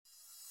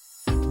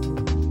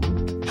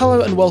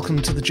Hello and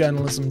welcome to the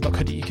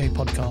journalism.co.uk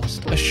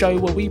podcast, a show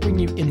where we bring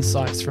you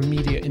insights from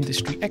media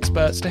industry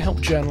experts to help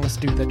journalists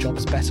do their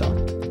jobs better.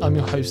 I'm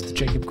your host,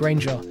 Jacob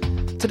Granger.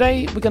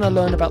 Today, we're going to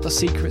learn about the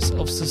secrets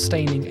of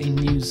sustaining a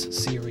news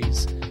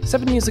series.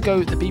 7 years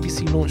ago, the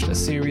BBC launched a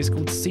series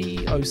called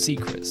CEO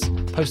Secrets,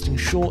 posting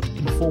short,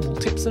 informal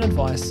tips and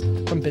advice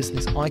from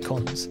business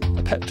icons,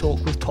 a pep talk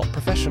with top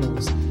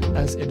professionals,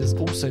 as it has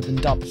also been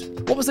dubbed.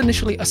 What was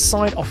initially a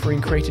side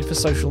offering created for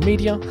social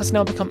media has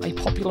now become a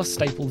popular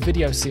staple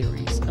video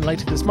series, and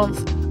later this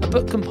month, a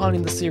book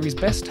compiling the series'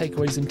 best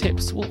takeaways and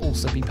tips will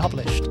also be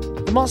published.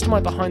 The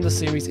mastermind behind the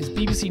series is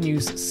BBC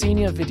News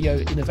Senior Video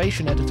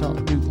Innovation Editor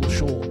Dougal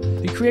Shaw,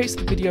 who creates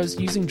the videos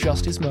using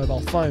just his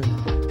mobile phone,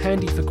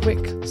 handy for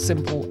quick,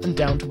 simple and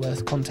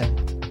down-to-earth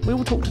content. We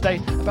will talk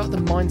today about the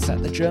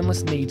mindset that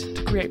journalists need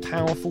to create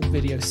powerful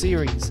video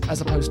series,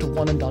 as opposed to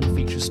one-and-done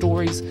feature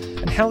stories,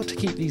 and how to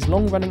keep these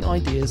long-running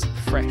ideas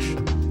fresh.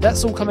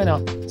 That's all coming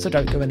up, so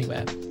don't go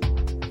anywhere.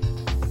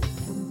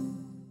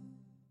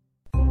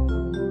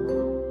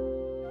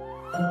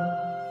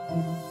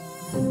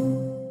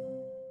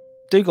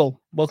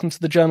 Dougal, welcome to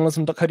the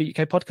journalism.co.uk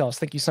podcast.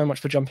 Thank you so much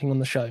for jumping on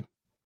the show.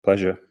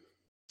 Pleasure.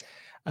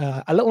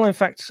 A little known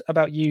fact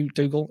about you,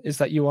 Dougal, is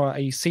that you are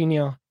a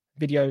senior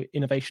video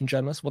innovation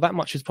journalist. Well, that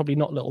much is probably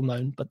not little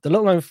known, but the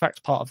little known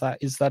fact part of that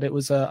is that it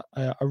was a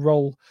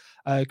role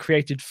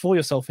created for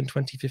yourself in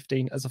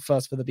 2015 as a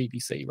first for the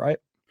BBC, right?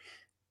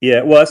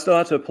 Yeah, well, I still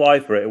had to apply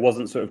for it. It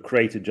wasn't sort of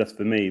created just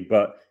for me,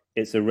 but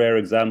it's a rare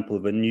example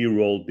of a new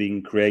role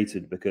being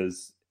created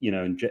because, you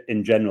know,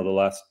 in general, the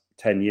last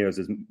 10 years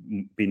has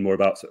been more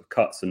about sort of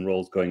cuts and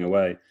roles going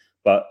away.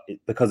 But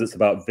because it's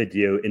about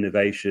video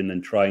innovation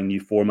and trying new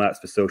formats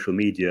for social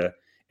media,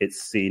 it's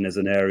seen as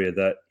an area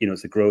that, you know,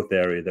 it's a growth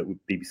area that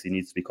BBC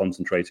needs to be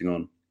concentrating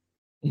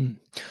on.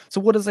 So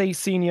what does a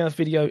senior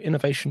video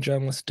innovation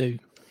journalist do?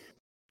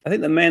 I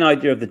think the main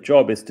idea of the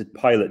job is to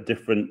pilot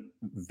different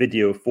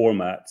video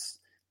formats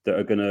that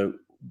are going to,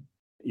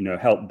 you know,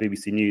 help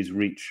BBC News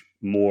reach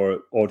more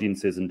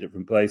audiences in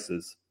different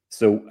places.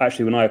 So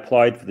actually, when I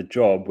applied for the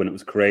job, when it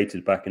was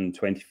created back in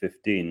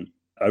 2015,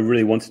 I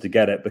really wanted to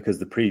get it because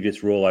the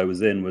previous role I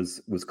was in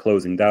was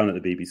closing down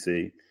at the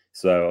BBC.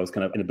 So I was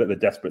kind of in a bit of a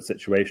desperate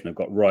situation. I've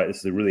got, right, this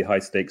is a really high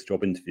stakes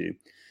job interview.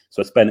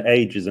 So I spent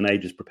ages and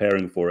ages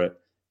preparing for it.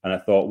 And I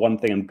thought one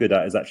thing I'm good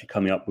at is actually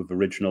coming up with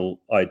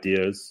original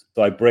ideas.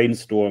 So I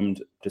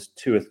brainstormed just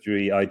 2 or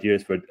 3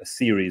 ideas for a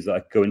series that I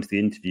could go into the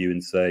interview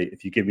and say,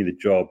 if you give me the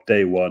job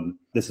day one,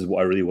 this is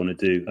what I really want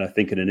to do. And I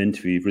think in an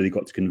interview, you've really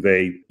got to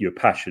convey your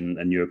passion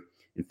and your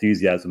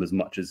enthusiasm as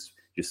much as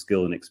your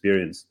skill and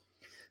experience.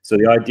 So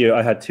the idea,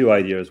 I had 2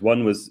 ideas.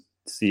 One was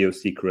CEO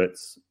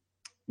Secrets,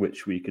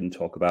 which we can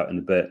talk about in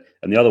a bit.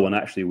 And the other one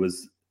actually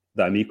was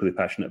that I'm equally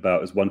passionate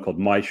about is one called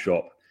My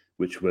Shop,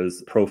 which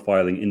was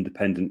profiling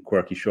independent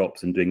quirky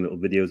shops and doing little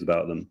videos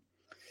about them.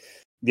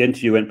 The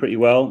interview went pretty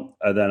well.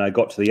 And then I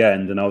got to the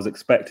end and I was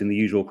expecting the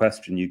usual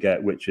question you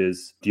get, which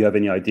is, do you have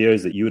any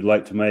ideas that you would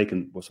like to make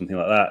or something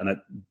like that? And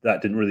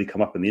that didn't really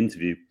come up in the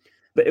interview.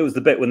 But it was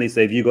the bit when they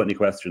say, have you got any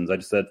questions? I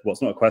just said, well,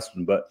 it's not a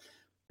question, but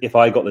if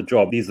I got the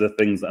job, these are the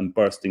things that I'm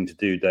bursting to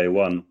do day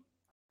one.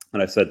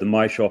 And I said the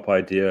My Shop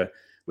idea,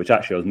 which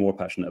actually I was more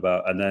passionate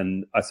about. And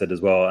then I said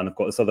as well, and I've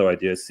got this other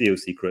idea, CEO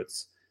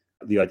Secrets.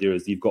 The idea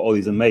is you've got all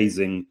these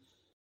amazing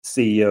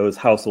CEOs,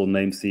 household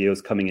name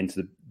CEOs coming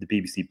into the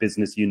BBC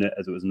business unit,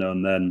 as it was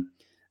known then.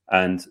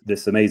 And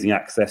this amazing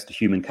access to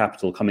human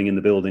capital coming in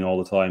the building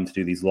all the time to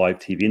do these live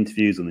TV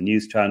interviews on the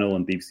news channel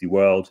and BBC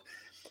World.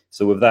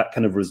 So with that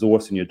kind of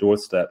resource in your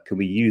doorstep, can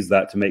we use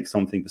that to make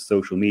something for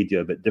social media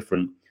a bit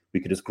different? We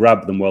could just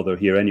grab them while they're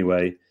here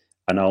anyway.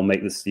 And I'll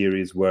make this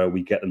series where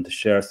we get them to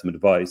share some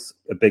advice.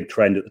 A big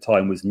trend at the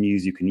time was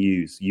news you can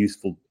use,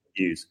 useful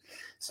news.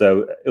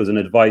 So it was an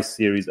advice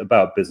series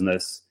about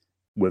business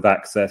with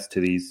access to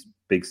these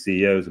big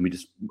CEOs. And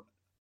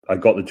I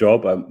got the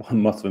job. I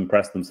must have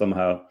impressed them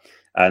somehow.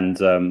 And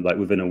like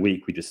within a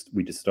week, we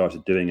just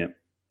started doing it.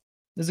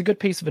 There's a good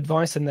piece of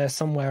advice in there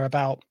somewhere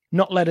about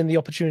not letting the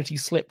opportunity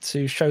slip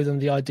to show them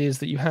the ideas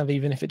that you have,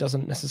 even if it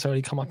doesn't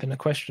necessarily come up in a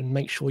question.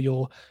 Make sure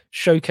you're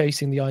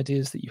showcasing the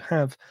ideas that you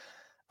have.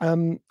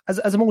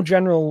 As a more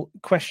general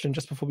question,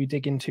 just before we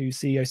dig into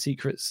CEO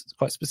Secrets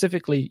quite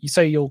specifically, you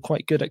say you're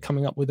quite good at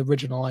coming up with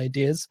original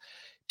ideas.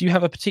 Do you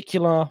have a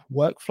particular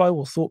workflow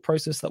or thought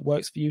process that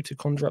works for you to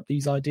conjure up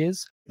these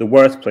ideas? The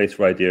worst place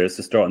for ideas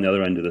to start on the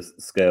other end of the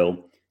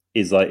scale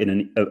is like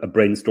in a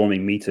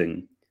brainstorming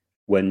meeting.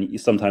 When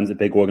sometimes at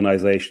big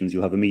organizations,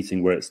 you'll have a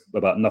meeting where it's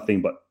about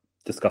nothing but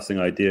discussing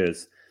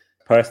ideas.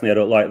 Personally, I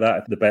don't like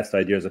that. The best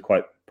ideas are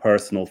quite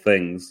personal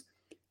things.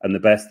 And the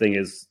best thing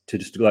is to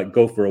just like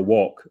go for a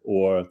walk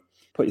or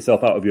put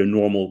yourself out of your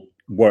normal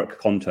work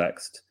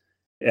context.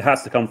 It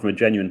has to come from a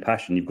genuine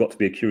passion. You've got to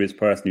be a curious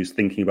person who's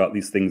thinking about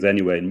these things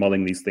anyway and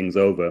mulling these things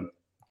over.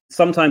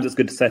 Sometimes it's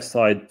good to set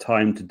aside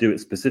time to do it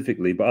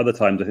specifically, but other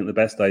times I think the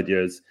best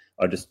ideas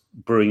are just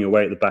brewing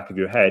away at the back of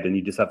your head and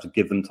you just have to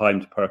give them time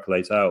to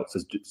percolate out.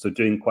 So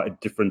doing quite a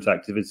different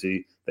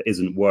activity that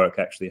isn't work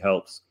actually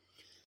helps.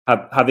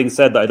 Having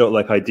said that, I don't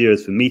like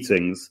ideas for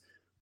meetings.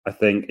 I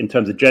think in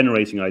terms of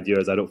generating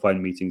ideas, I don't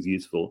find meetings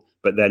useful,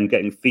 but then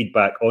getting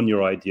feedback on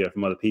your idea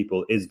from other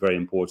people is very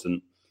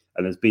important.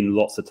 And there's been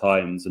lots of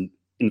times, and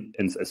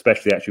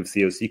especially actually with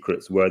CEO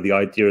Secrets, where the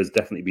idea has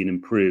definitely been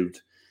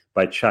improved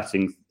by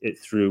chatting it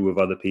through with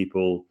other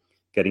people,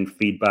 getting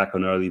feedback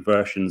on early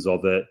versions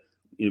of it,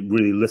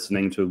 really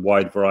listening to a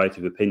wide variety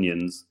of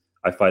opinions.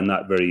 I find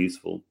that very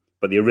useful.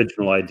 But the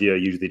original idea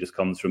usually just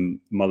comes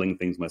from mulling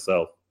things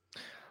myself.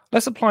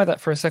 Let's apply that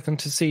for a second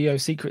to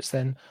CEO Secrets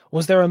then.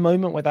 Was there a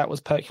moment where that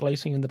was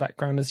percolating in the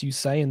background, as you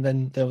say, and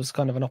then there was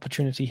kind of an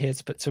opportunity here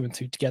to put two and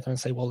two together and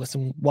say, well,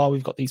 listen, while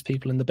we've got these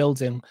people in the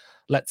building,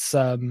 let's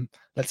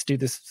do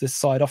this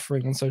side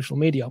offering on social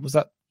media. Was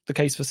that the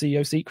case for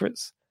CEO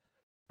Secrets?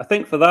 I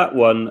think for that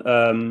one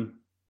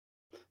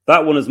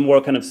is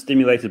more kind of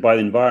stimulated by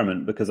the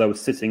environment, because I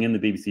was sitting in the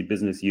BBC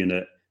Business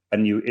Unit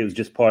and it was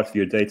just part of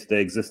your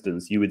day-to-day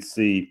existence. You would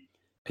see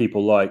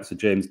people like Sir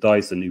James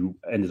Dyson, who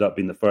ended up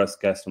being the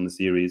first guest on the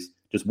series,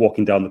 just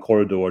walking down the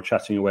corridor,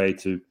 chatting away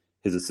to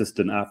his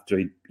assistant after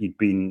he'd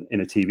been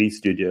in a TV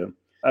studio.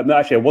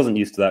 Actually, I wasn't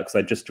used to that because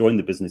I just joined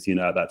the business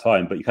unit at that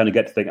time, but you kind of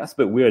get to think, that's a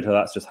bit weird how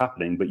that's just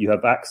happening, but you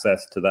have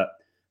access to that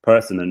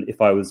person. And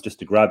if I was just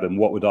to grab him,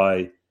 what would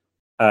I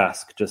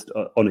ask just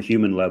on a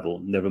human level?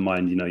 Never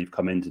mind, you've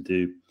come in to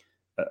do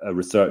a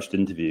researched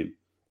interview.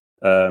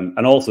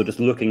 And also just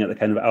looking at the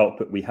kind of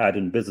output we had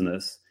in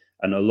business,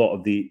 and a lot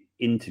of the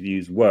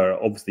interviews were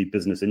obviously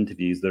business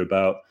interviews. They're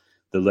about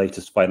the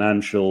latest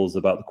financials,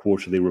 about the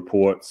quarterly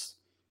reports.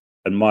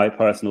 And my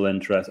personal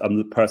interest,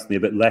 I'm personally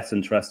a bit less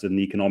interested in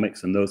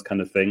economics and those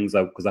kind of things,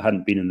 because I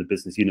hadn't been in the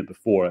business unit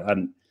before. I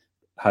hadn't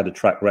had a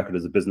track record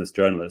as a business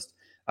journalist.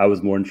 I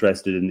was more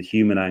interested in the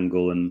human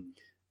angle and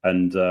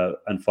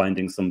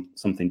finding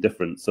something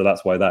different. So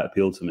that's why that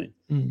appealed to me.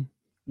 Mm.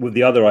 With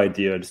the other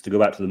idea, just to go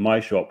back to the My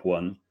Shop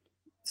one,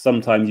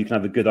 sometimes you can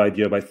have a good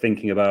idea by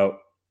thinking about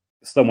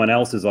someone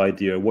else's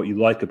idea, what you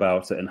like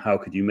about it, and how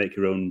could you make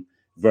your own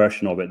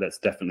version of it that's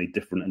definitely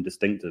different and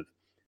distinctive.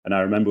 And I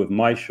remember with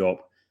My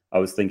Shop, I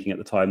was thinking at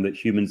the time that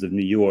Humans of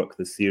New York,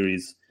 the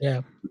series,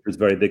 which was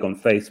very big on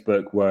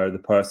Facebook, where the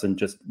person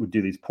just would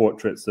do these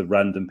portraits of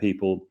random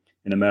people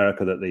in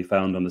America that they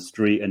found on the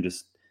street, and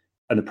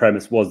the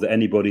premise was that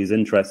anybody is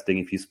interesting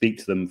if you speak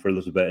to them for a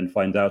little bit and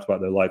find out about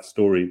their life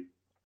story.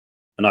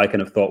 And I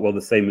kind of thought, well,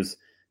 the same is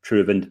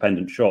true of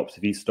independent shops.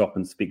 If you stop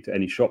and speak to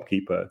any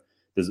shopkeeper,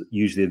 there's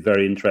usually a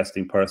very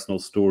interesting personal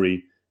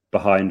story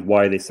behind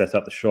why they set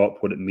up the shop,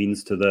 what it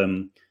means to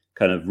them,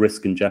 kind of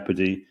risk and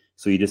jeopardy.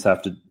 So you just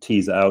have to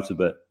tease it out a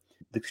bit.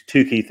 The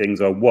two key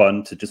things are,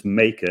 one, to just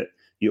make it.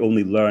 You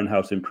only learn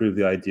how to improve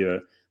the idea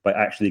by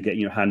actually getting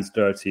your hands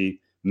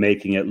dirty,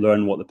 making it,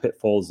 learn what the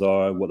pitfalls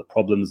are, what the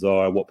problems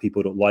are, what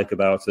people don't like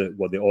about it,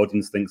 what the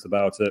audience thinks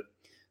about it.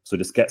 So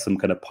just get some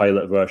kind of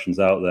pilot versions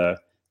out there,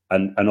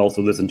 and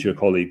also listen to your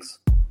colleagues.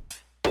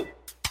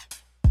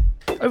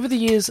 Over the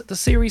years, the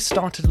series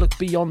started to look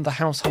beyond the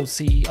household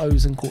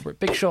CEOs and corporate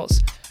big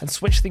shots and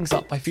switch things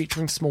up by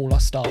featuring smaller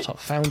startup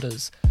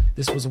founders.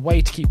 This was a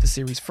way to keep the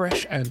series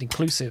fresh and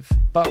inclusive.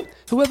 But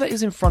whoever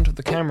is in front of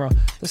the camera,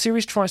 the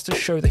series tries to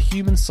show the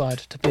human side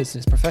to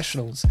business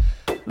professionals.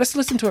 Let's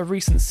listen to a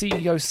recent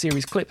CEO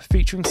series clip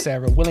featuring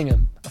Sarah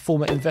Willingham, a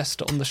former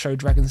investor on the show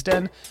Dragon's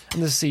Den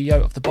and the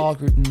CEO of the bar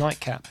group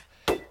Nightcap.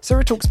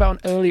 Sarah talks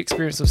about an early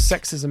experience of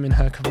sexism in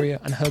her career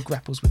and her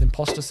grapples with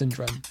imposter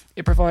syndrome.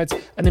 It provides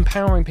an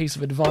empowering piece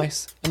of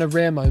advice and a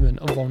rare moment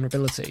of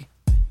vulnerability.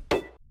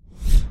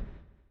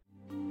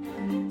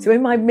 So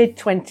in my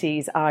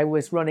mid-20s, I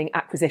was running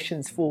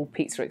acquisitions for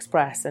Pizza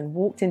Express and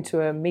walked into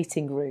a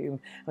meeting room.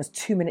 I was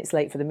 2 minutes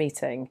late for the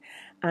meeting.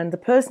 And the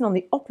person on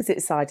the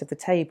opposite side of the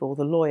table,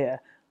 the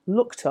lawyer,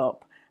 looked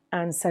up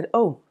and said,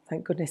 "Oh,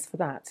 thank goodness for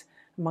that.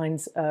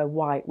 Mine's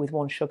white with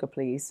 1 sugar,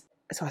 please."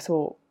 So I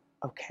thought,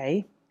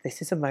 okay, this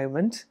is a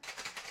moment.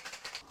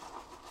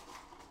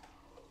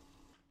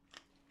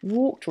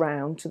 Walked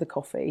round to the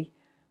coffee,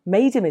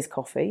 made him his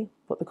coffee,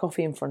 put the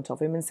coffee in front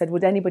of him and said,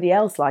 "Would anybody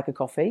else like a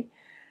coffee?"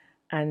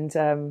 And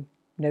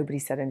nobody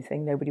said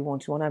anything. Nobody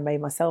wanted one. I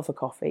made myself a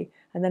coffee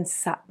and then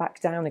sat back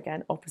down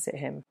again opposite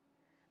him.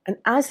 And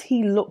as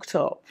he looked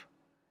up,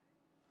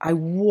 I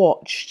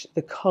watched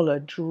the colour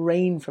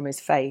drain from his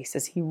face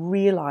as he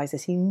realised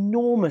this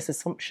enormous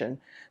assumption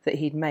that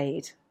he'd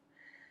made.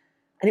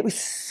 And it was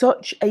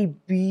such a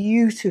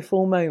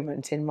beautiful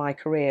moment in my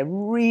career,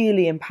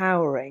 really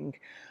empowering,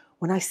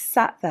 when I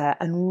sat there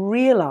and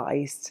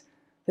realised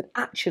that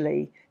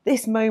actually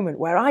this moment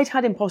where I'd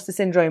had imposter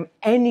syndrome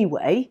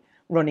anyway,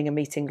 running a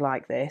meeting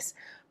like this,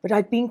 but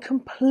I'd been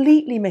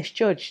completely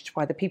misjudged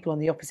by the people on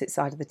the opposite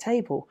side of the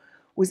table,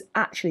 was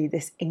actually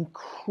this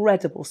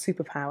incredible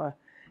superpower.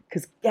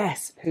 Because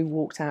guess who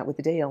walked out with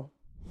the deal?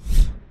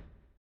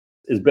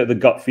 It's a bit of a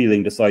gut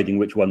feeling deciding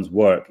which ones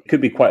work. It could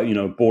be quite,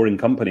 a boring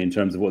company in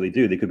terms of what they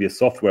do. They could be a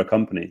software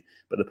company,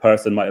 but the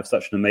person might have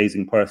such an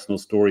amazing personal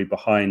story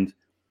behind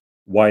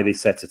why they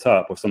set it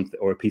up, or something,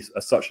 or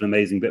such an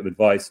amazing bit of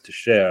advice to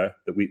share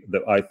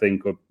that I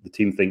think, or the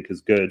team think,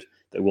 is good,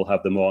 that we'll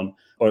have them on.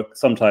 Or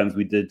sometimes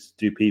we did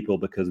do people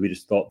because we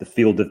just thought the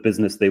field of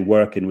business they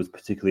work in was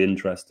particularly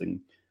interesting.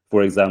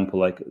 For example,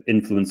 like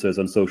influencers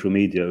on social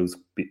media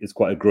is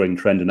quite a growing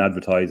trend in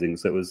advertising.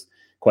 So it was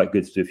quite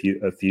good to do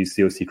a few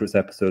CEO Secrets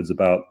episodes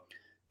about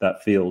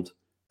that field.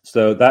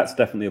 So that's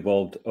definitely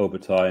evolved over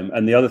time.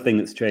 And the other thing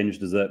that's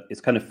changed is that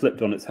it's kind of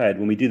flipped on its head.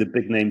 When we do the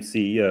big name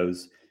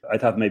CEOs,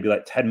 I'd have maybe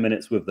like 10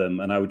 minutes with them,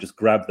 and I would just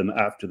grab them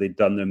after they'd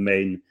done their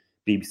main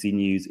BBC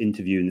News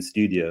interview in the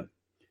studio.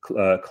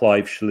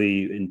 Clive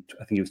Schley,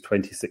 I think it was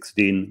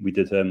 2016, we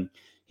did him.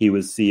 He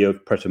was CEO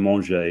of Pret a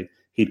Manger.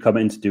 He'd come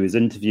in to do his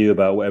interview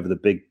about whatever the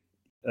big,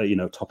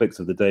 topics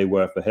of the day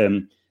were for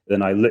him.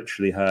 Then I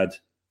literally had,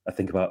 I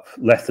think, about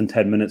less than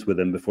 10 minutes with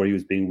him before he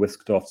was being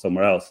whisked off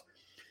somewhere else.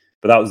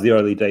 But that was the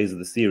early days of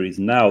the series.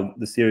 Now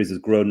the series has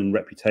grown in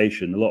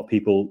reputation. A lot of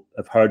people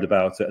have heard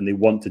about it and they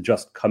want to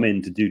just come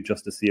in to do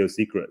just the CEO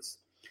Secrets.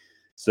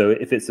 So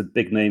if it's a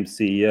big name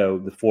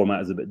CEO, the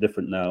format is a bit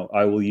different now.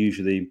 I will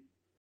usually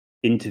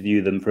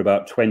interview them for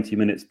about 20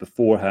 minutes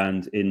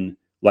beforehand in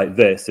like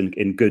this,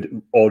 in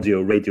good audio,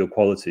 radio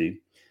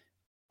quality.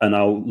 And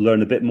I'll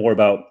learn a bit more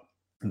about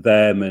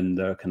them and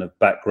their kind of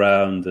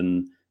background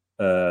and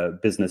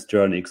business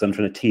journey, because I'm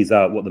trying to tease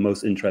out what the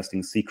most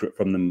interesting secret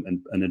from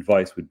them and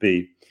advice would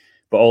be.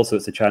 But also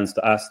it's a chance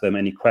to ask them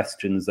any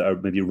questions that are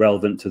maybe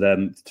relevant to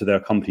them, to their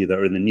company, that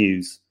are in the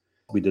news.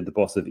 We did the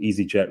boss of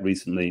EasyJet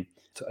recently.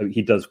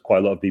 He does quite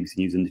a lot of BBC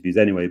News interviews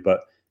anyway,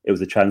 but it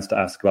was a chance to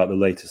ask about the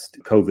latest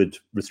COVID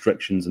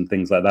restrictions and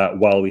things like that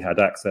while we had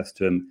access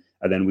to him.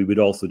 And then we would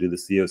also do the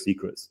CEO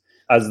Secrets.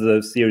 As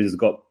the series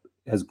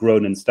has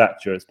grown in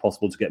stature, it's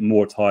possible to get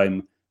more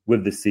time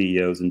with the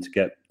CEOs and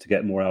to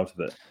get more out of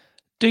it.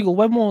 Dougal,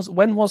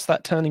 when was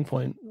that turning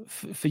point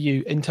for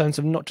you in terms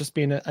of not just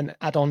being an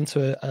add-on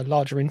to a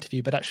larger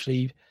interview, but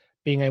actually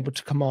being able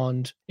to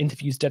command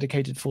interviews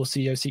dedicated for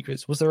CEO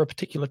Secrets? Was there a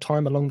particular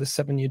time along this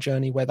 7-year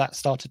journey where that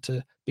started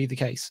to be the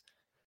case?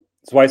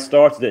 So I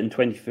started it in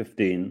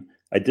 2015.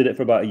 I did it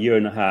for about a year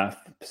and a half,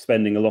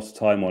 spending a lot of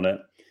time on it.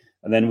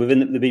 And then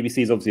within the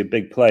BBC is obviously a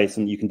big place,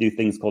 and you can do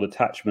things called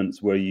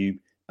attachments, where you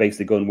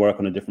basically go and work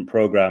on a different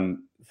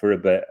program for a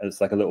bit.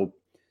 It's like a little,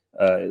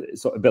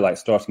 it's a bit like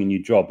starting a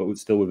new job, but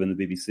still within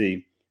the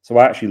BBC. So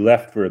I actually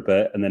left for a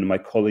bit, and then my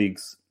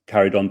colleagues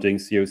carried on doing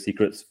CEO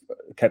Secrets,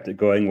 kept it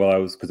going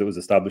because it was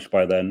established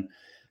by then,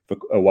 for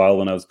a while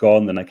when I was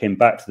gone. Then I came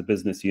back to the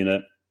business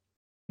unit.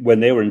 When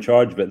they were in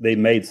charge of it, they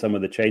made some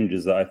of the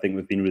changes that I think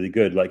have been really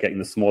good, like getting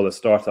the smaller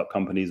startup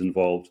companies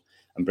involved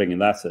and bringing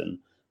that in.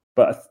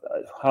 But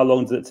how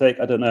long did it take?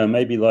 I don't know,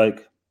 maybe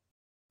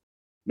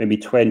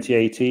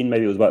 2018,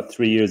 maybe it was about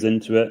 3 years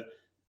into it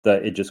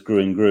that it just grew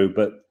and grew.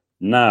 But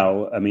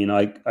now, I mean,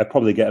 I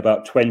probably get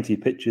about 20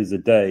 pitches a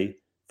day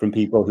from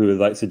people who are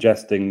like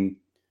suggesting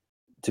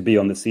to be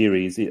on the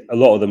series. A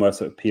lot of them are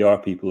sort of PR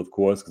people, of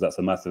course, because that's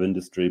a massive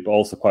industry, but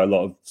also quite a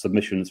lot of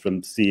submissions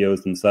from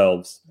CEOs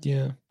themselves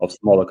of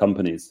smaller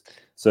companies.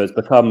 So it's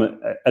become,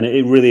 and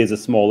it really is a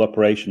small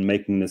operation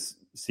making this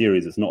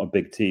series. It's not a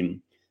big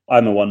team.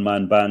 I'm a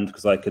one-man band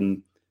because I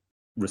can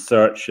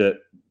research it,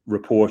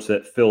 report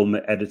it, film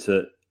it, edit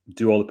it,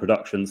 do all the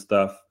production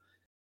stuff.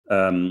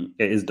 It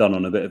is done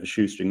on a bit of a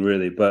shoestring,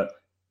 really, but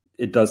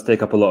it does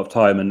take up a lot of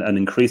time. And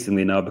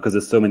increasingly now, because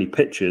there's so many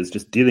pitches,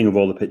 just dealing with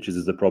all the pitches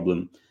is the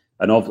problem.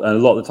 And a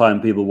lot of the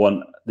time people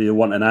want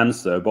an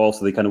answer, but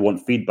also they kind of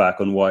want feedback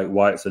on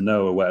why it's a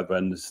no or whatever.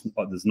 And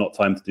there's not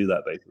time to do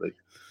that, basically.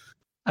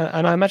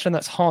 And I imagine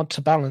that's hard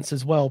to balance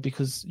as well,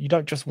 because you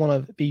don't just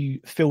want to be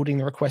fielding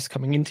the requests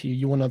coming into you.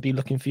 You want to be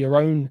looking for your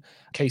own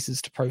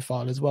cases to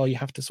profile as well. You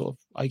have to sort of,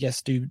 I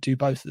guess, do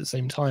both at the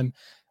same time.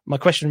 My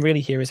question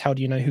really here is, how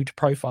do you know who to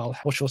profile?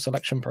 What's your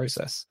selection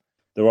process?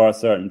 There are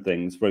certain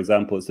things. For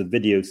example, it's a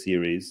video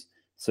series.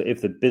 So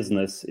if the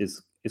business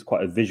is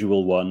quite a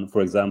visual one,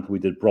 for example, we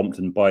did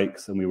Brompton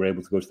Bikes and we were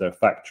able to go to their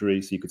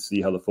factory so you could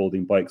see how the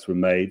folding bikes were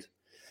made.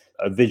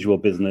 A visual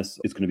business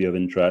is going to be of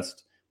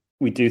interest.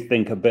 We do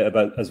think a bit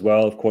about, as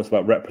well, of course,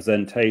 about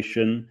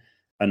representation.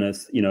 And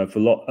as you know, for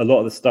a lot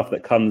of the stuff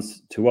that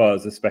comes to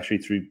us, especially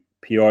through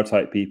PR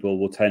type people,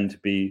 will tend to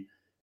be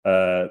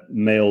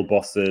male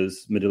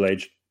bosses,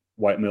 middle-aged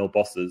white male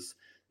bosses.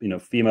 You know,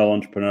 female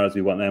entrepreneurs,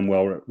 we want them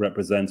well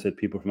represented.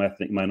 People from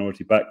ethnic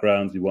minority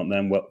backgrounds, we want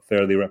them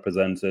fairly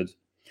represented.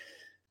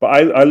 But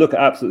I look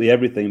at absolutely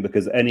everything,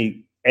 because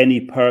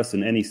any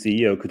person, any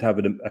CEO could have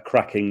a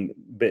cracking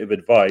bit of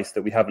advice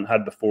that we haven't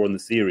had before in the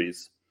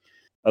series.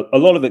 A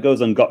lot of it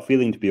goes on gut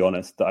feeling, to be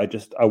honest.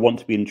 That I want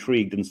to be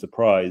intrigued and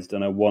surprised,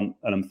 and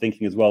I'm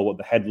thinking as well what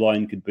the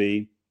headline could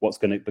be,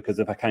 because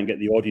if I can't get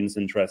the audience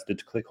interested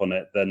to click on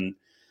it, then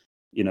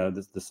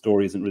the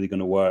story isn't really going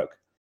to work.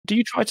 Do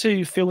you try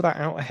to feel that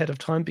out ahead of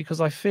time?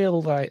 Because I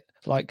feel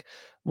like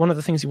one of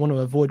the things you want to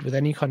avoid with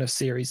any kind of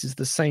series is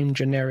the same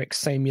generic,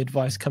 samey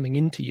advice coming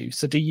into you.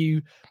 So do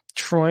you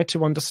try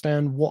to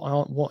understand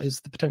what is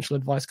the potential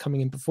advice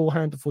coming in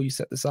beforehand before you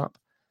set this up?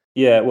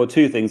 Yeah, well,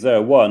 two things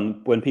there.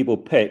 One, when people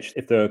pitch,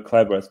 if they're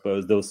clever, I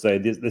suppose, they'll say,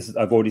 "This is,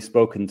 I've already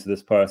spoken to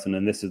this person,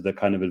 and this is the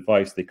kind of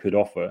advice they could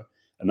offer."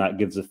 And that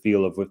gives a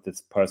feel of if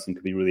this person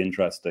could be really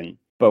interesting.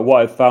 But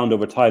what I've found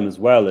over time as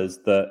well is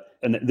that,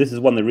 and this is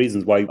one of the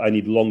reasons why I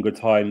need longer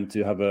time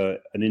to have an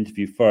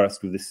interview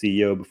first with the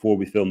CEO before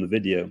we film the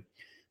video,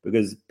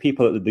 because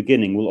people at the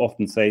beginning will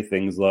often say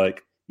things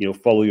like,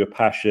 follow your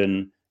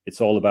passion.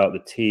 It's all about the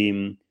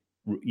team.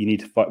 You need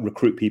to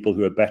recruit people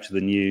who are better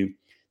than you.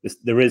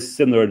 There is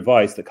similar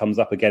advice that comes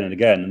up again and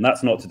again. And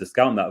that's not to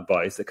discount that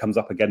advice. It comes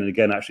up again and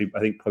again, actually, I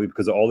think probably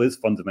because it all is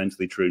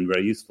fundamentally true and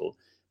very useful.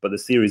 But the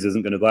series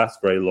isn't going to last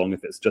very long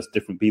if it's just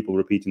different people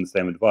repeating the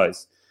same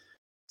advice.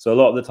 So a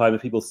lot of the time,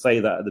 if people say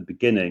that at the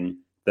beginning,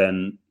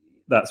 then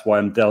that's why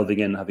I'm delving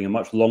in, having a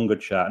much longer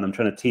chat, and I'm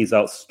trying to tease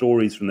out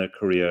stories from their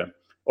career.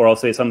 Or I'll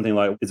say something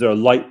like, is there a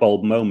light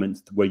bulb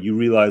moment where you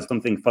realize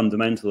something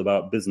fundamental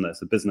about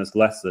business, a business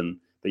lesson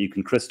that you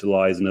can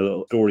crystallize in a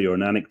little story or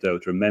an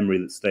anecdote or a memory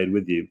that stayed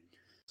with you?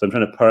 So I'm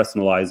trying to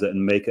personalize it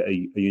and make it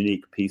a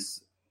unique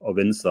piece of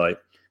insight.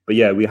 But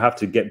yeah, we have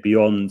to get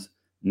beyond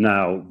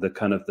now the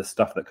kind of the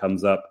stuff that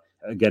comes up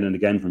again and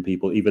again from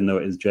people, even though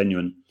it is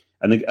genuine.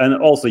 And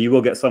also you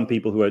will get some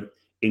people who are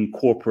in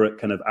corporate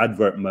kind of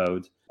advert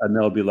mode, and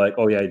they'll be like,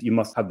 oh yeah, you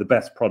must have the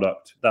best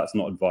product. That's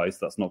not advice.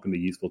 That's not going to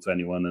be useful to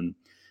anyone. And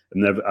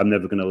I'm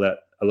never going to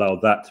allow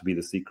that to be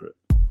the secret.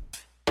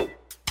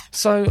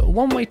 So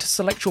one way to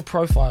select your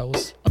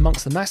profiles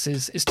amongst the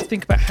masses is to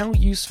think about how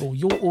useful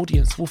your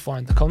audience will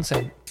find the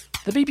content.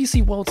 The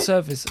BBC World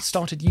Service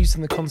started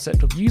using the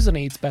concept of user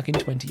needs back in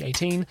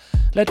 2018,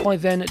 led by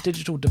then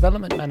Digital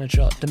Development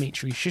Manager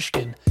Dmitry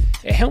Shishkin.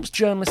 It helps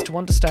journalists to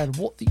understand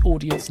what the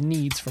audience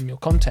needs from your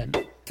content.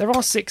 There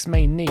are 6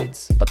 main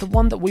needs, but the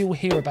one that we will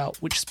hear about,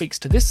 which speaks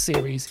to this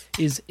series,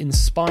 is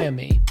Inspire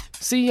Me.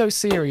 CEO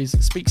Series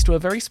speaks to a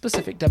very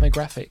specific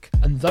demographic,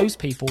 and those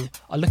people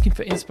are looking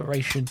for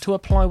inspiration to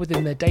apply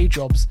within their day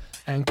jobs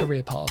and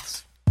career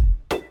paths.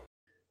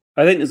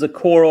 I think there's a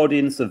core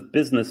audience of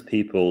business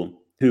people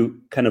who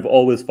kind of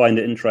always find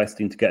it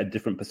interesting to get a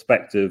different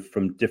perspective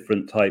from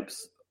different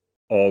types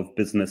of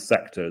business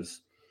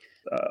sectors.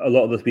 A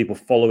lot of those people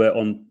follow it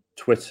on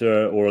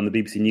Twitter or on the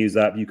BBC News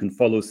app. You can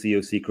follow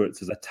CEO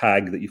Secrets as a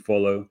tag that you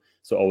follow,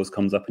 so it always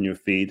comes up in your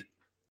feed.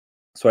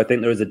 So I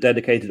think there is a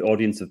dedicated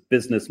audience of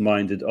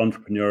business-minded,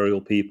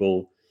 entrepreneurial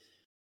people,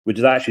 which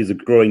is actually a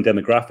growing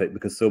demographic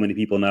because so many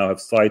people now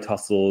have side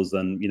hustles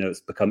and,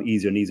 it's become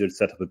easier and easier to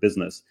set up a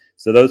business.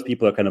 So those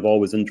people are kind of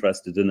always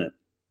interested in it.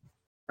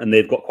 And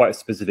they've got quite a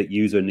specific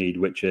user need,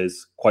 which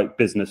is quite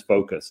business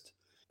focused.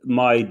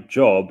 My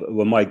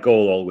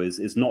goal always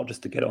is not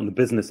just to get on the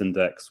business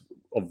index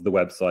of the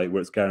website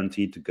where it's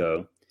guaranteed to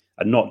go.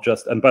 And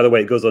by the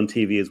way, it goes on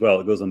TV as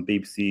well. It goes on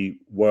BBC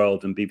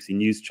World and BBC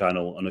News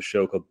Channel on a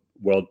show called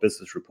World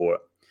Business Report.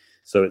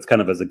 So it's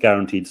kind of as a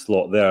guaranteed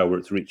slot there where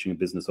it's reaching a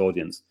business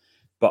audience.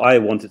 But I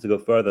want it to go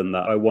further than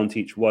that. I want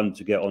each one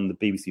to get on the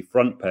BBC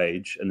front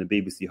page and the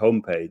BBC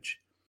homepage.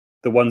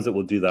 The ones that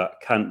will do that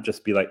can't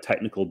just be like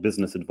technical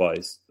business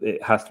advice.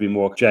 It has to be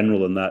more general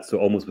than that. So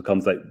it almost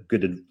becomes like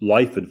good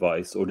life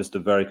advice or just a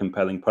very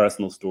compelling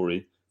personal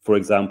story. For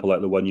example,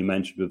 like the one you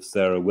mentioned with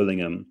Sarah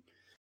Willingham,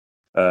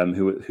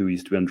 who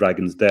used to be on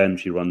Dragon's Den.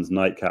 She runs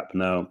Nightcap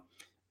now.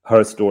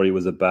 Her story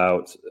was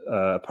about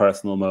a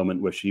personal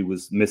moment where she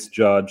was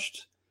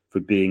misjudged for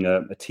being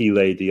a tea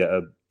lady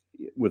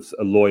with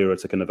a lawyer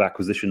at a kind of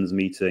acquisitions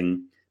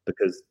meeting,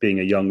 because being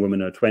a young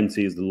woman in her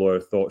 20s, the lawyer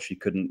thought she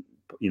couldn't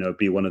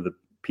be one of the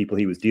people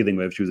he was dealing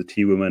with. She was a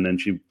tea woman and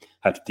she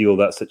had to deal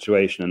with that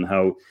situation and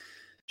how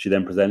she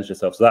then presented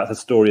herself. So that's a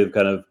story of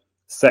kind of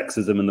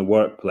sexism in the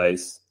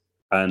workplace,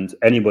 and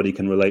anybody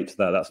can relate to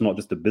that. That's not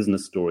just a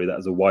business story, that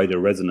has a wider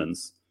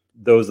resonance.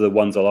 Those are the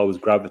ones I'll always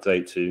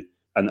gravitate to,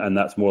 and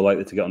that's more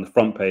likely to get on the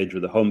front page or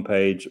the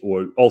homepage,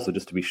 or also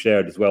just to be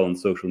shared as well on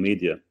social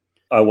media.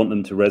 I want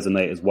them to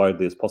resonate as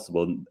widely as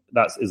possible.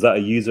 Is that a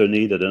user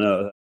need? I don't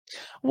know.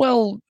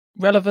 Well,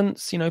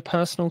 relevance,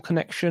 personal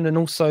connection, and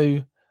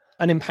also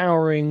an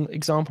empowering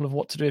example of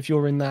what to do if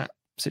you're in that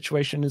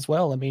situation as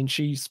well. I mean,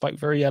 she spoke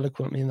very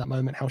eloquently in that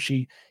moment how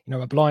she,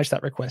 obliged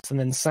that request and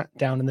then sat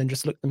down and then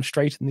just looked them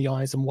straight in the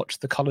eyes and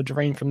watched the color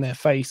drain from their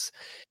face.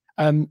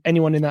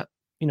 Anyone in that,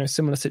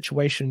 similar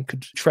situation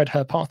could tread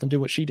her path and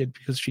do what she did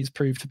because she's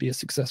proved to be a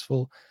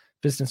successful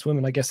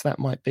businesswoman. I guess that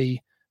might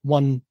be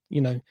one,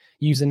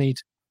 user need.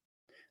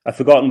 I've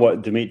forgotten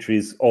what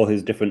Dimitri's, all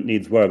his different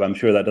needs were, but I'm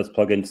sure that does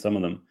plug into some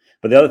of them.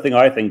 But the other thing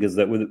I think is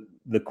that with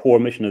the core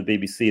mission of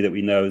BBC that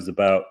we know is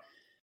about,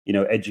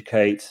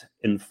 educate,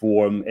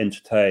 inform,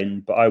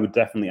 entertain. But I would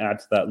definitely add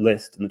to that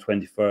list in the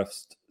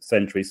 21st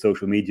century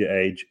social media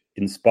age,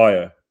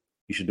 inspire.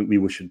 We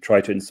should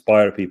try to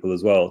inspire people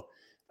as well.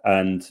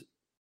 And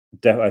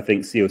I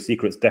think CEO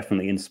Secrets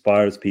definitely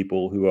inspires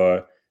people who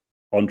are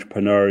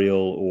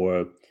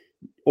entrepreneurial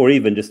or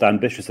even just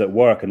ambitious at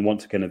work and want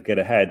to kind of get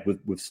ahead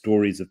with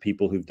stories of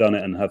people who've done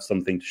it and have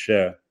something to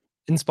share.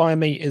 Inspire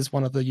Me is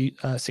one of the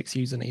 6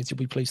 user needs, you'll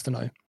be pleased to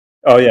know.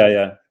 Oh,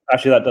 yeah.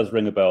 Actually, that does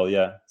ring a bell,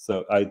 yeah.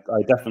 So I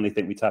definitely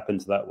think we tap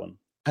into that one.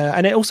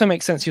 And it also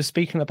makes sense you're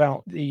speaking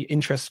about the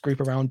interest group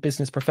around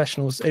business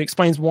professionals. It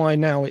explains why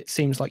now it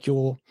seems like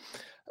you're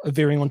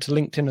veering onto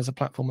LinkedIn as a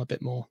platform a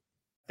bit more.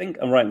 I think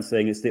I'm right in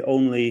saying it's the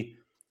only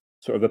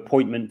sort of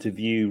appointment to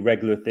view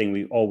regular thing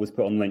we always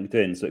put on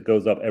LinkedIn. So it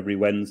goes up every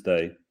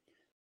Wednesday.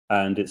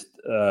 And it's,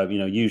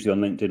 usually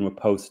on LinkedIn, we're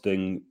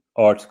posting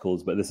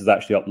articles, but this is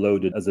actually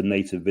uploaded as a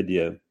native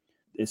video.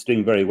 It's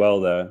doing very well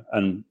there.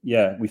 And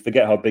yeah, we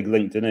forget how big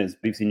LinkedIn is.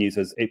 BBC News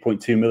has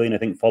 8.2 million, I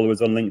think,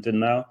 followers on LinkedIn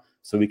now.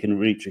 So we can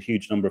reach a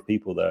huge number of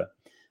people there.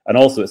 And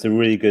also, it's a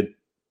really good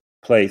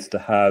place to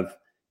have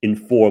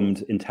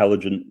informed,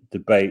 intelligent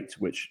debate,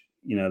 which,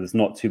 there's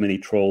not too many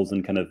trolls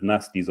and kind of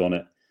nasties on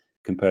it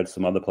compared to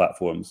some other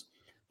platforms.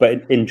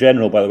 But in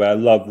general, by the way, I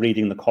love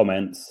reading the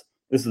comments.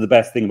 This is the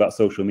best thing about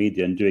social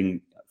media and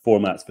doing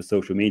formats for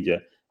social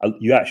media.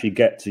 You actually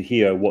get to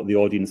hear what the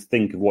audience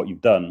think of what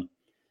you've done.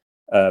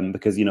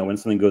 Because, when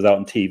something goes out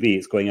on TV,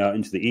 it's going out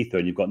into the ether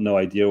and you've got no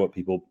idea what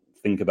people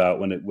think about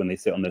when they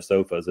sit on their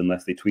sofas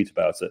unless they tweet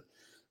about it.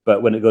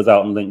 But when it goes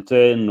out on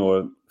LinkedIn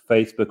or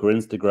Facebook or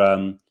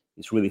Instagram,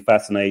 it's really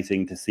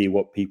fascinating to see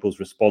what people's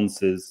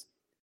responses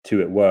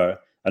to it were.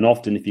 And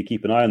often if you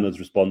keep an eye on those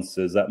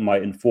responses, that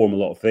might inform a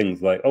lot of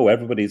things like, oh,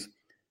 everybody's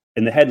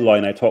in the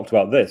headline, I talked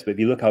about this, but if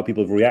you look how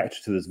people have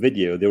reacted to this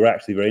video, they were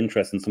actually very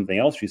interested in something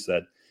else you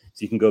said.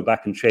 So you can go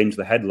back and change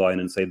the headline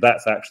and say,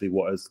 that's actually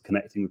what is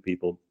connecting with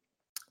people.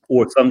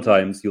 Or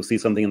sometimes you'll see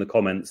something in the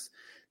comments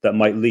that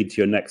might lead to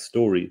your next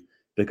story,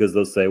 because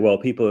they'll say, well,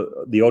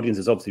 the audience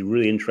is obviously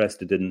really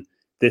interested in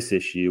this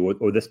issue,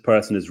 or this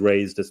person has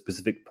raised a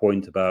specific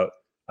point about,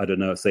 I don't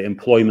know, say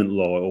employment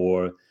law,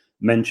 or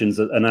mentions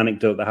an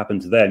anecdote that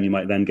happened to them. You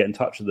might then get in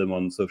touch with them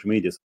on social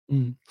media.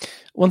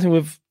 One thing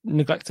we've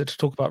neglected to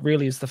talk about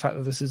really is the fact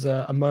that this is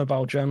a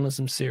mobile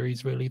journalism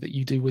series really that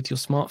you do with your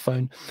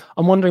smartphone.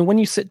 I'm wondering, when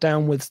you sit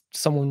down with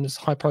someone as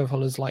high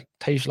profile as like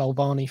Tej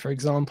Lalvani, for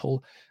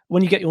example,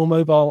 when you get your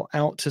mobile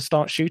out to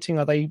start shooting,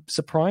 are they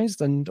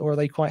surprised or are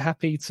they quite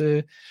happy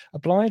to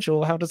oblige,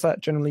 or how does that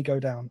generally go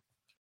down?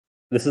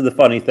 This is the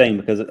funny thing,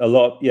 because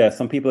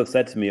some people have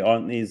said to me,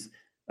 aren't these,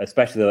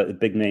 especially like the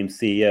big name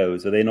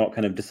CEOs, are they not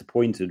kind of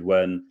disappointed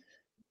when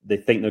they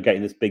think they're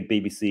getting this big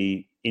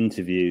BBC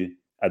interview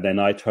and then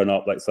I turn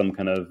up like some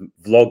kind of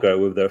vlogger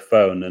with their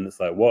phone, and it's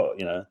like, what,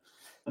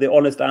 The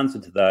honest answer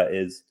to that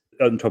is,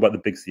 I'm talking about the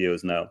big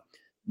CEOs now,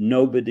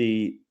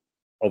 nobody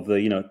of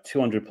the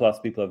 200 plus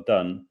people I've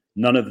done,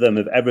 none of them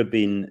have ever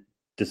been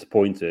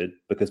disappointed,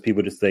 because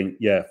people just think,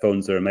 yeah,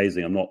 phones are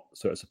amazing. I'm not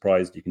sort of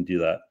surprised you can do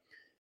that.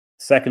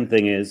 Second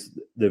thing is,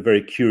 they're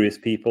very curious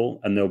people,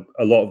 and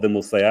a lot of them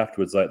will say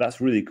afterwards, like, that's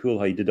really cool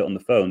how you did it on the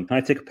phone. Can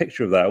I take a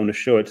picture of that? I want to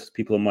show it to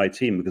people on my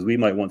team, because we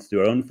might want to do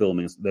our own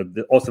filming. So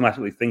they're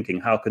automatically thinking,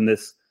 how can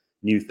this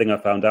new thing I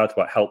found out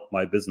about help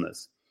my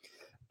business?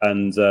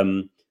 And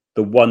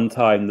the one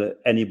time that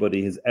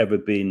anybody has ever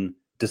been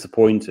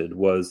disappointed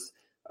was,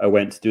 I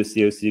went to do a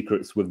CEO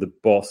Secrets with the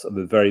boss of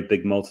a very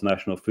big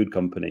multinational food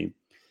company.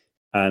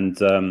 And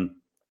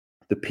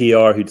the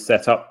PR who'd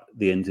set up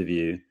the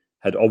interview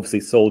had obviously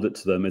sold it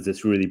to them as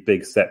this really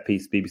big set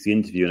piece BBC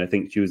interview. And I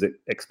think she was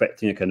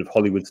expecting a kind of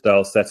Hollywood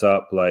style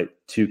setup, like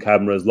 2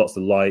 cameras, lots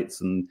of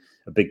lights, and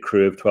a big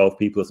crew of 12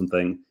 people or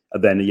something.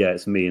 And then,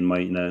 it's me in my,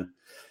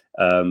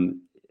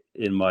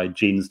 in my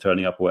jeans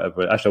turning up or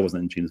whatever. Actually, I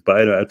wasn't in jeans,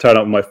 but I turned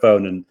up on my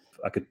phone, and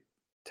I could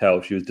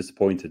tell she was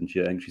disappointed. And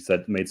I think she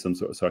made some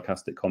sort of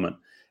sarcastic comment.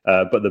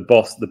 But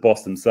the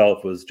boss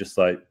himself was just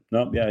like,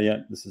 no,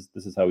 yeah, this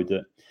is how we do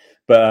it.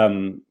 But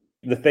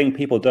the thing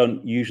people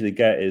don't usually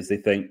get is they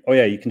think, oh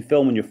yeah, you can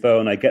film on your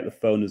phone. I get the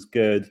phone is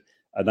good.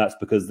 And that's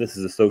because this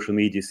is a social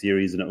media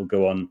series and it will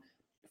go on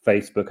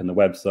Facebook and the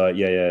website.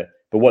 Yeah.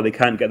 But what they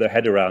can't get their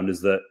head around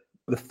is that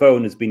the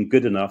phone has been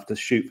good enough to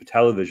shoot for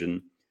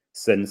television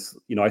since,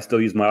 I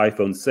still use my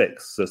iPhone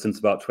 6. So since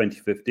about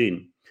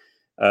 2015,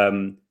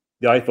 the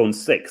iPhone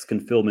 6 can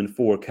film in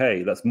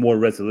 4K. That's more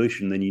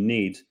resolution than you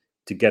need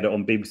to get it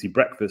on BBC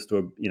Breakfast or,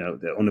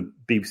 on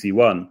a BBC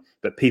One.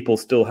 But people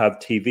still have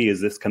TV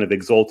as this kind of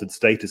exalted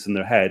status in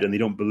their head, and they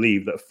don't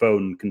believe that a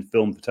phone can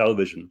film for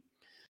television.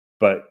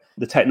 But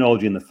the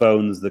technology in the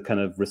phones, the kind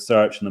of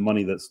research and the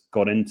money that's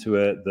gone into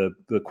it,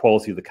 the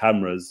quality of the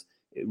cameras,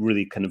 it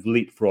really kind of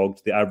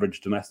leapfrogged the average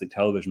domestic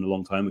television a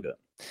long time ago.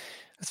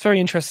 That's very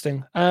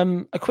interesting.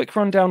 A quick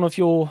rundown of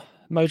your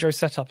Mojo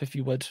setup, if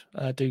you would,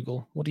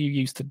 Dougal. What do you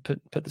use to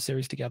put the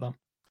series together?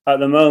 At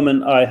the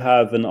moment, I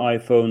have an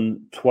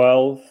iPhone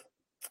 12,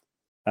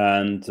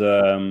 and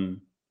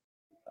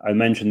I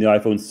mentioned the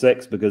iPhone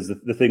 6 because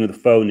the thing with the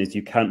phone is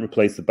you can't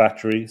replace the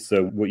battery.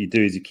 So what you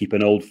do is you keep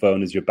an old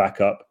phone as your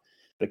backup.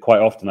 But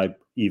quite often, I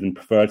even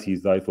prefer to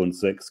use the iPhone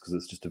 6 because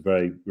it's just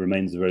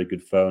remains a very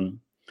good phone.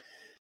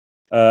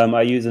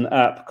 I use an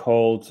app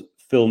called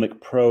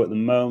Filmic Pro at the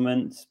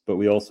moment, but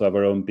we also have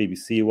our own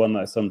BBC one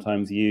that I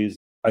sometimes use.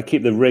 I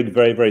keep the rig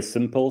very, very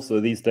simple. So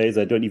these days,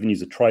 I don't even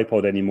use a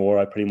tripod anymore.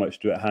 I pretty much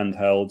do it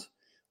handheld.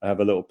 I have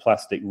a little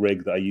plastic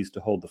rig that I use to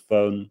hold the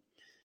phone.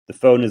 The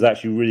phone is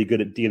actually really good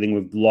at dealing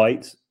with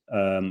light.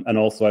 And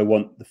also, I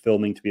want the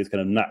filming to be as kind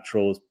of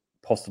natural as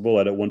possible.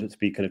 I don't want it to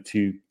be kind of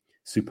too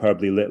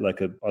superbly lit, like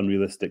an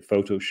unrealistic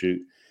photo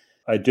shoot.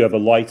 I do have a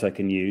light I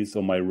can use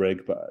on my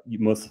rig, but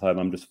most of the time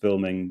I'm just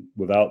filming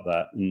without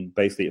that. And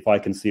basically, if I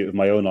can see it with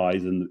my own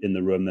eyes in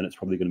the room, then it's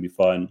probably going to be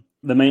fine.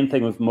 The main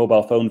thing with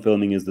mobile phone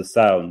filming is the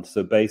sound.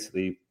 So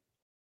basically,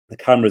 the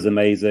camera is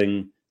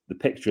amazing. The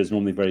picture is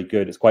normally very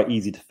good. It's quite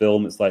easy to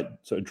film. It's like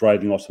sort of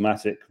driving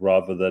automatic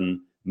rather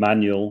than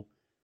manual,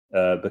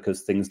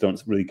 because things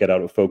don't really get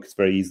out of focus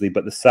very easily.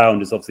 But the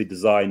sound is obviously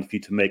designed for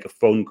you to make a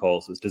phone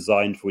call. So it's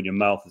designed for when your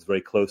mouth is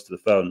very close to the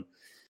phone.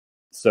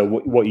 So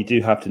what you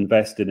do have to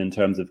invest in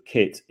terms of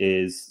kit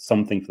is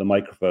something for the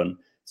microphone.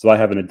 So I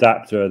have an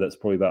adapter that's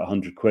probably about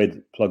 100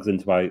 quid, plugs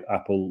into my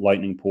Apple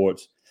Lightning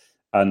port.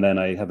 And then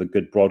I have a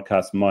good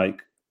broadcast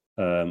mic,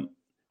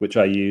 which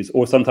I use.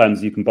 Or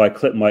sometimes you can buy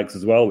clip mics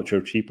as well, which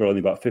are cheaper, only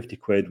about 50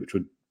 quid, which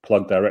would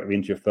plug directly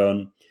into your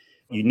phone.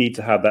 You need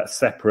to have that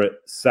separate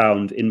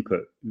sound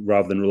input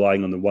rather than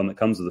relying on the one that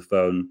comes with the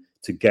phone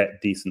to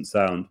get decent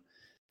sound.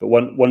 But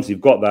once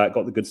you've got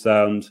the good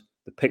sound,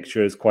 the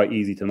picture is quite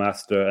easy to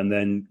master, and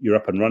then you're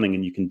up and running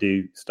and you can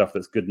do stuff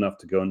that's good enough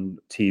to go on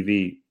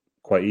TV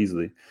quite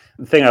easily.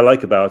 The thing I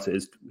like about it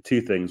is two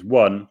things.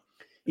 One,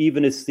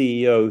 even a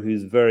CEO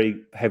who's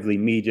very heavily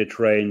media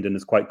trained and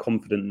is quite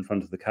confident in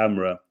front of the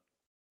camera,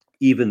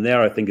 even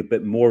there, I think a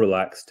bit more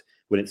relaxed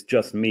when it's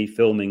just me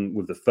filming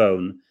with the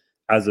phone,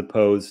 as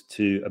opposed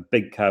to a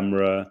big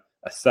camera,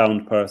 a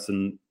sound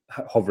person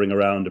hovering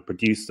around, a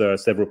producer,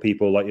 several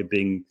people, like you're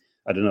being,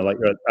 I don't know, like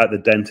you're at the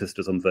dentist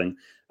or something.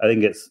 I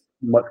think it's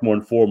much more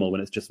informal when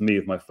it's just me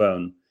with my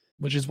phone.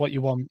 Which is what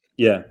you want.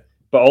 Yeah.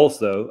 But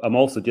also, I'm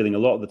also dealing a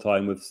lot of the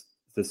time with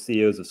the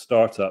CEOs of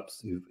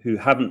startups who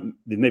haven't,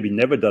 they've maybe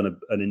never done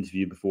an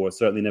interview before,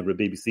 certainly never a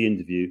BBC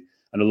interview.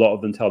 And a lot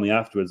of them tell me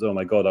afterwards, oh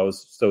my God, I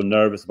was so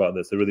nervous about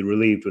this. They're really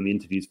relieved when the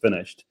interview's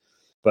finished.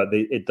 But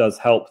it does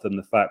help them,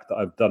 the fact that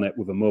I've done it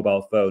with a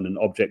mobile phone, an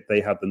object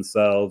they have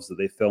themselves, that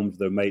they filmed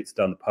their mates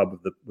down the pub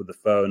with the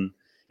phone.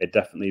 It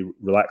definitely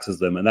relaxes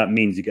them. And that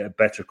means you get a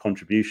better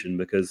contribution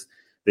because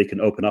they can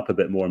open up a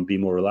bit more and be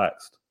more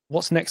relaxed.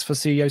 What's next for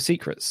CEO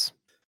Secrets?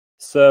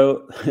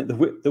 So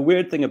the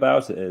weird thing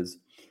about it is,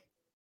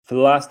 for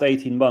the last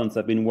 18 months,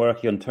 I've been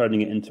working on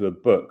turning it into a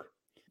book.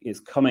 It's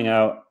coming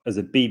out as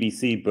a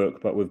BBC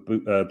book, but with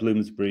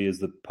Bloomsbury as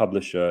the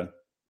publisher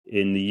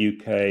in the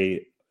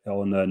UK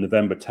on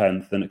November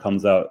 10th, and it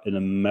comes out in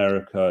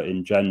America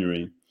in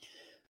January.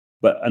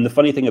 And the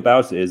funny thing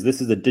about it is,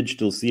 this is a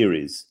digital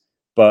series,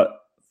 but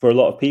for a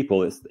lot of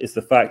people, it's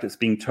the fact it's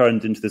being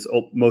turned into this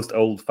most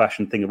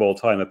old-fashioned thing of all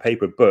time, a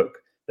paper book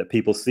that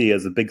people see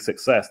as a big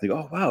success. They go,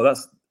 oh, wow,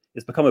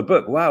 it's become a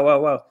book. Wow, wow,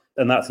 wow.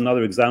 And that's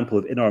another example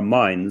of, in our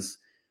minds,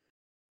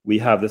 we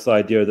have this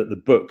idea that the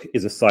book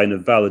is a sign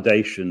of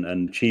validation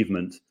and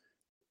achievement,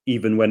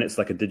 even when it's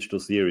like a digital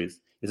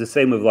series. It's the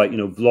same with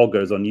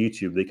vloggers on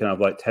YouTube. They can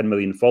have like 10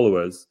 million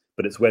followers,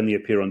 but it's when they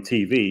appear on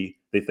TV,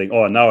 they think,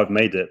 oh, now I've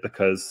made it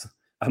because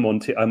I'm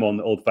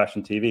on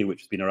old-fashioned TV,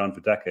 which has been around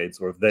for decades,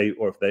 or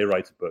if they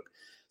write a book.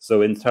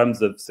 So in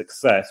terms of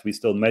success, we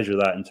still measure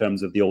that in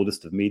terms of the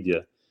oldest of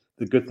media.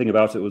 The good thing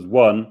about it was,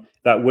 one,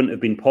 that wouldn't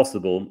have been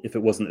possible if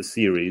it wasn't a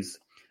series.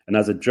 And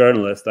as a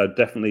journalist, I'd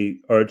definitely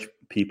urge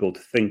people to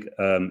think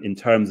in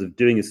terms of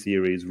doing a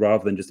series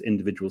rather than just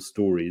individual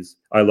stories.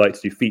 I like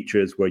to do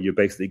features where you're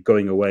basically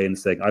going away and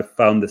saying, I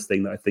found this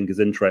thing that I think is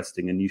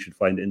interesting and you should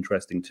find it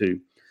interesting too.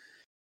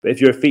 But if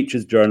you're a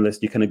features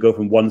journalist, you kind of go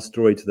from one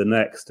story to the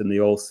next and they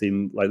all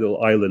seem like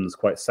little islands,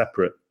 quite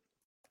separate.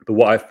 But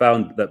what I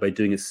found that by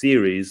doing a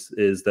series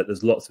is that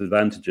there's lots of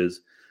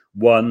advantages.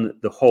 One,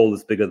 the whole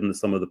is bigger than the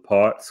sum of the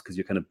parts because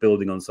you're kind of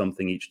building on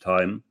something each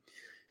time.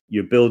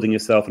 You're building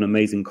yourself an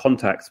amazing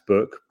contacts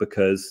book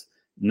because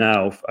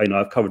now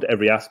I've covered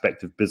every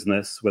aspect of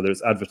business, whether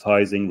it's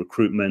advertising,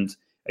 recruitment,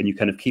 and you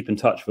kind of keep in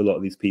touch with a lot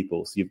of these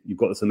people. So you've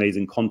got this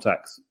amazing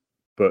contacts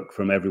book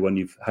from everyone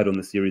you've had on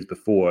the series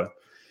before.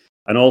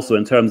 And also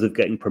in terms of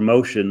getting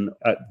promotion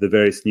at the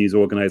various news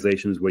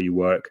organizations where you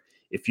work,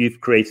 if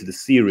you've created a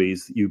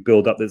series, you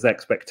build up this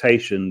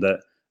expectation that,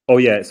 oh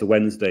yeah, it's a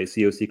Wednesday,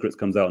 CEO Secrets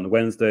comes out on a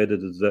Wednesday,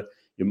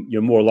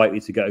 you're more likely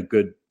to get a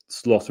good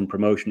slot and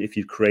promotion if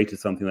you've created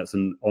something that's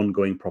an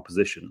ongoing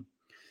proposition.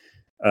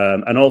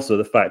 And also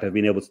the fact I've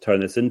been able to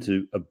turn this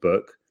into a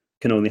book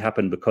can only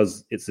happen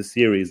because it's a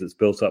series that's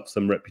built up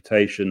some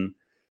reputation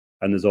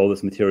and there's all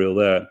this material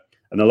there.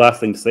 And the last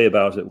thing to say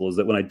about it was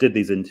that when I did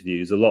these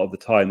interviews, a lot of the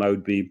time I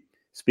would be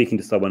speaking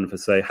to someone for,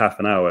 say, half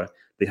an hour.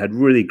 They had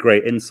really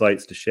great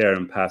insights to share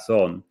and pass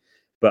on.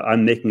 But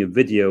I'm making a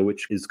video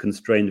which is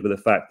constrained with the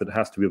fact that it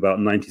has to be about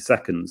 90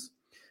 seconds.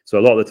 So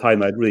a lot of the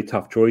time I had really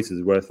tough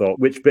choices where I thought,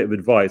 which bit of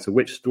advice or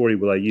which story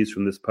will I use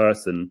from this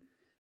person?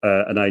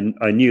 And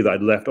I knew that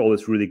I'd left all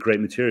this really great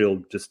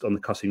material just on the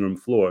cutting room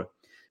floor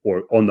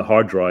or on the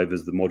hard drive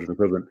is the modern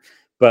equivalent.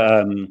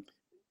 But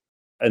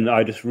and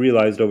I just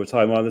realized over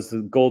time, there's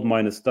a gold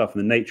mine of stuff.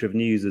 And the nature of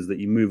news is that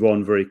you move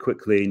on very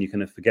quickly and you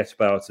kind of forget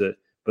about it.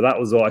 But that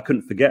was all. I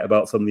couldn't forget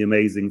about some of the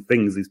amazing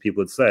things these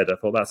people had said. I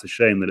thought that's a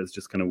shame that it's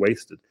just kind of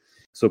wasted.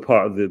 So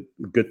part of the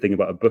good thing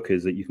about a book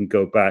is that you can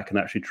go back and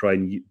actually try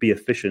and be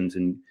efficient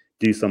and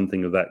do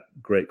something of that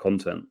great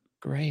content.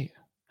 Great.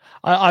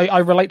 I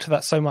relate to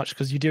that so much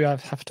because you do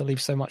have to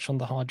leave so much on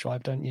the hard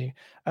drive, don't you?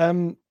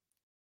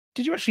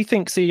 Did you actually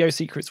think CEO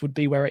Secrets would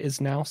be where it is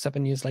now,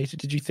 7 years later?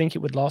 Did you think it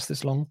would last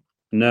this long?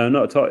 No,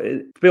 not at all.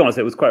 To be honest,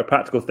 it was quite a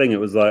practical thing. It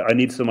was like, I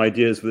need some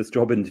ideas for this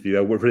job interview.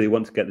 I would really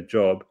want to get the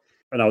job.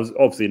 And I was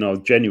obviously, I was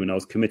genuine. I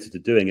was committed to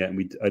doing it.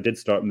 And I did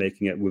start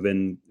making it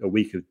within a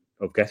week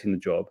of getting the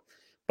job.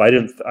 But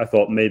I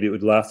thought maybe it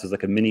would last as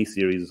like a mini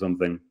series or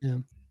something. Yeah.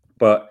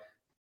 But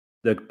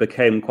there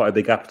became quite a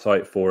big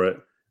appetite for it.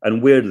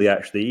 And weirdly,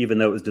 actually, even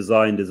though it was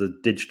designed as a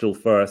digital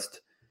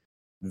first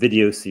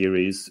video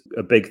series,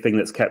 a big thing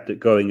that's kept it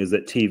going is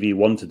that TV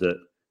wanted it.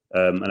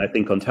 And I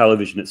think on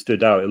television it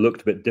stood out. It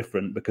looked a bit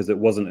different because it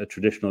wasn't a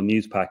traditional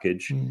news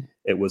package.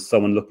 It was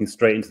someone looking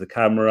straight into the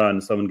camera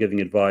and someone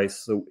giving advice.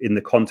 So in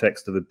the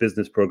context of a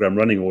business program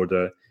running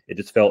order, it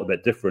just felt a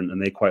bit different,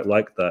 and they quite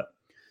liked that.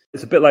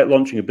 It's a bit like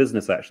launching a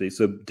business, actually.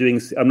 So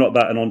I'm not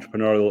that an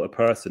entrepreneurial a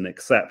person,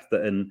 except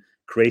that in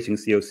creating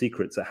CEO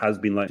Secrets, it has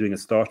been like doing a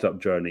startup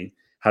journey,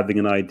 having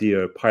an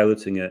idea,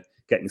 piloting it,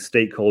 getting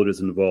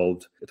stakeholders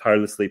involved,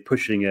 tirelessly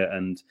pushing it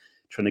and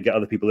trying to get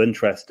other people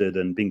interested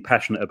and being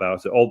passionate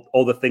about it.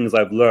 All the things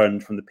I've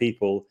learned from the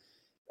people,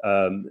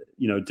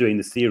 doing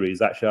the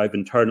series. Actually, I've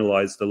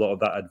internalized a lot of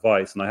that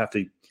advice, and I have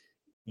to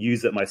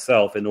use it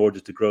myself in order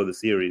to grow the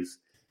series.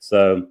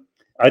 So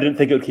I didn't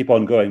think it would keep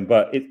on going,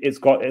 but it's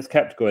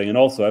kept going. And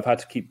also, I've had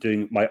to keep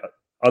doing my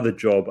other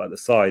job at the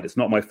side. It's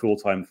not my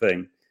full-time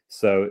thing.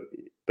 So,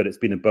 but it's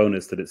been a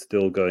bonus that it's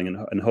still going,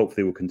 and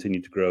hopefully will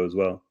continue to grow as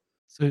well.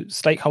 So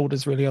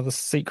stakeholders really are the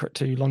secret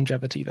to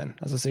longevity then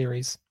as a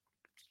series.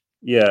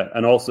 Yeah,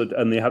 and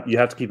you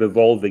have to keep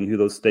evolving who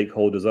those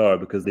stakeholders are,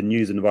 because the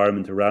news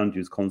environment around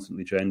you is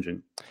constantly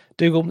changing.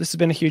 Dougal, this has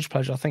been a huge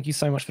pleasure. Thank you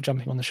so much for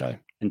jumping on the show.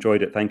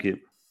 Enjoyed it. Thank you.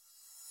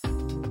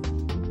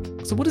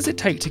 So what does it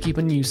take to keep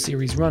a news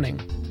series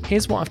running?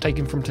 Here's what I've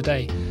taken from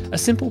today. A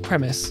simple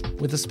premise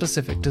with a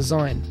specific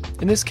design.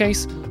 In this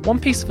case,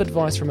 one piece of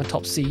advice from a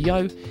top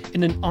CEO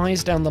in an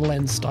eyes down the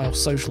lens style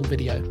social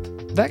video.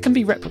 That can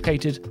be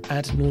replicated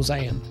ad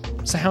nauseam.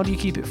 So how do you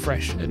keep it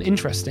fresh and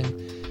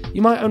interesting?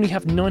 You might only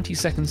have 90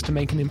 seconds to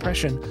make an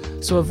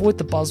impression, so avoid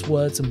the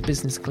buzzwords and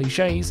business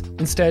cliches.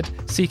 Instead,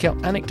 seek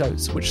out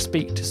anecdotes which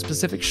speak to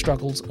specific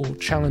struggles or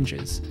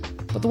challenges.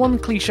 But the one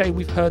cliche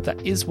we've heard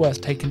that is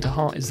worth taking to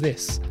heart is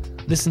this: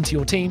 listen to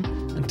your team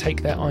and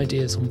take their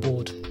ideas on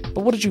board.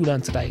 But what did you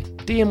learn today?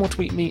 DM or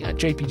tweet me at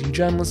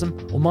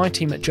JP2Journalism or my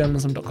team at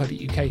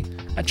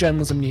journalism.co.uk at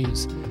Journalism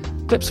News.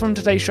 Clips from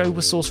today's show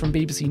were sourced from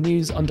BBC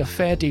News under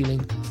fair dealing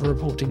for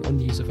reporting on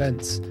news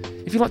events.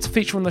 If you'd like to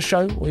feature on the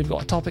show, or you've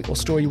got a topic or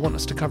story you want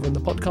us to cover in the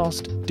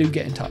podcast, do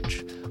get in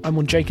touch. I'm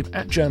on Jacob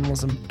at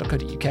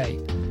journalism.co.uk.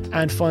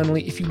 And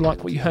finally, if you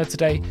like what you heard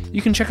today,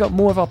 you can check out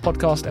more of our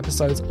podcast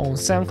episodes on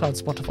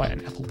SoundCloud, Spotify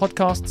and Apple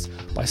Podcasts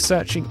by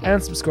searching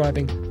and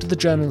subscribing to the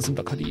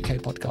journalism.co.uk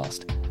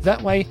podcast.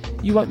 That way,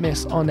 you won't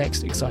miss our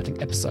next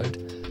exciting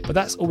episode. But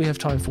that's all we have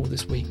time for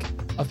this week.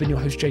 I've been your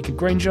host, Jacob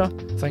Granger.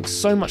 Thanks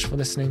so much for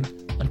listening.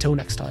 Until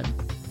next time.